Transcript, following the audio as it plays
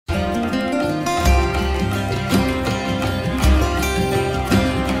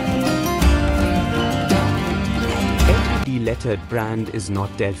lettered brand is not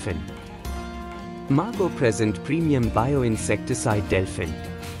Delphin. Margo present premium bioinsecticide Delphin.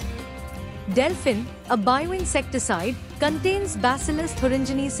 Delphin, a bioinsecticide, contains Bacillus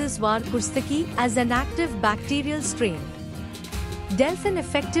thuringiensis var. As an active bacterial strain. Delphin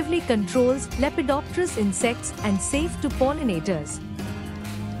effectively controls lepidopterous insects and safe to pollinators.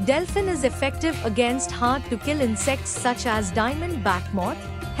 Delphin is effective against hard-to-kill insects such as diamond back moth,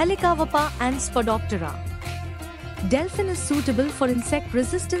 Helicoverpa and Spodoptera. Delphin is suitable for insect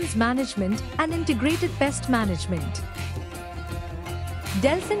resistance management and integrated pest management.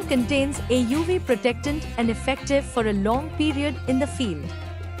 Delphin contains a UV protectant and effective for a long period in the field.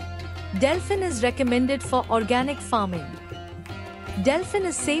 Delphin is recommended for organic farming. Delphin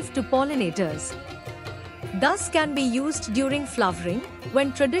is safe to pollinators. Thus can be used during flowering,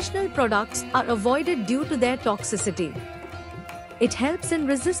 when traditional products are avoided due to their toxicity. It helps in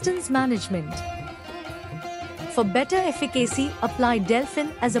resistance management. For better efficacy, apply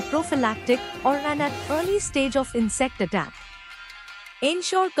Delphin as a prophylactic or at an early stage of insect attack.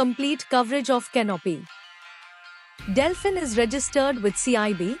 Ensure complete coverage of canopy. Delphin is registered with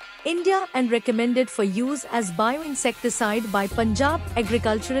CIB, India and recommended for use as bioinsecticide by Punjab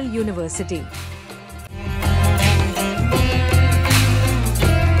Agricultural University.